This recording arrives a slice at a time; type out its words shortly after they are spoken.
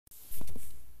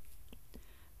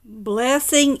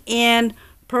Blessing in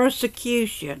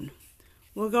persecution.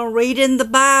 We're going to read in the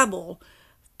Bible,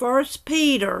 1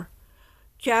 Peter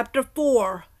chapter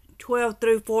 4, 12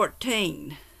 through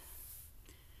 14.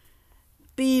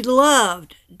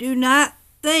 Beloved, do not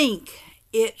think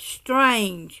it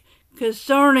strange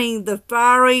concerning the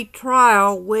fiery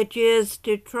trial which is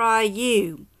to try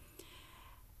you,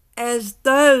 as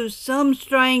though some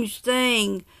strange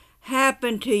thing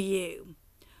happened to you,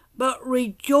 but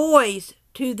rejoice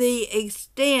to the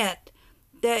extent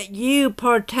that you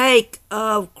partake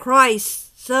of Christ's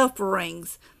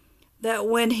sufferings, that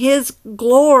when his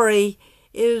glory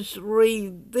is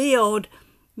revealed,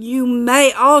 you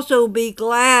may also be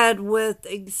glad with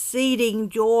exceeding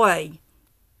joy.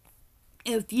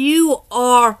 If you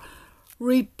are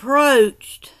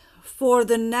reproached for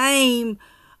the name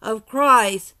of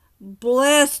Christ,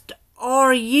 blessed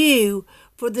are you,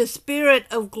 for the Spirit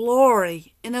of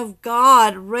glory and of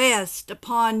God rests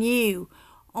upon you.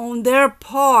 On their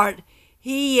part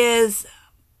he is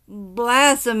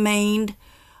blasphemed,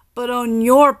 but on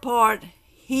your part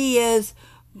he is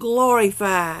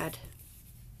glorified.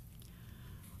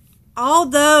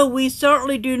 Although we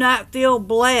certainly do not feel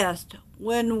blessed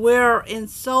when we're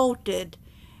insulted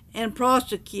and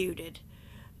persecuted,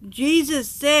 Jesus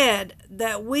said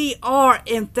that we are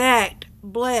in fact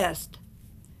blessed.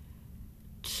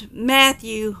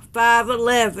 Matthew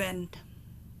 5:11.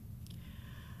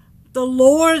 The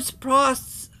Lord's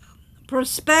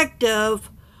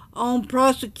perspective on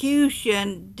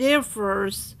persecution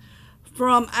differs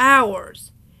from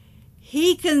ours.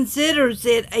 He considers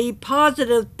it a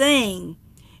positive thing.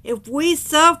 If we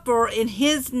suffer in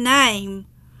his name,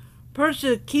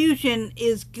 persecution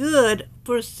is good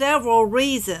for several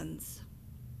reasons.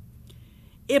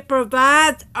 It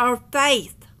provides our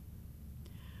faith.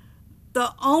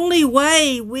 The only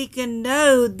way we can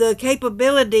know the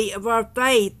capability of our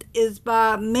faith is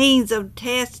by means of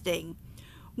testing.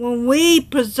 When we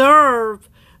persevere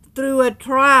through a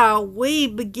trial, we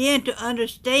begin to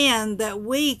understand that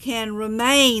we can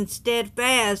remain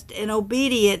steadfast and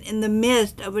obedient in the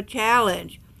midst of a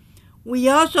challenge. We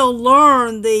also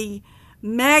learn the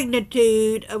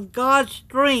magnitude of God's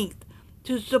strength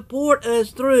to support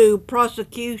us through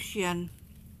persecution.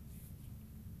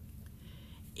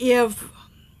 If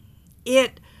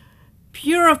it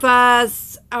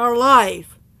purifies our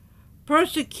life,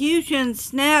 persecution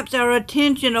snaps our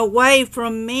attention away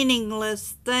from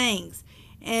meaningless things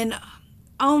and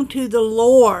onto the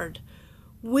Lord.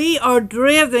 We are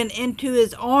driven into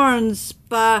his arms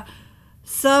by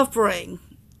suffering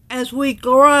as we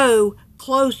grow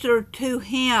closer to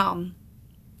him.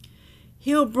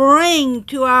 He'll bring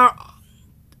to our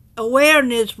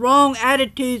awareness wrong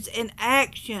attitudes and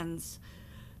actions,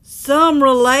 some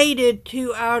related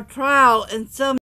to our trial and some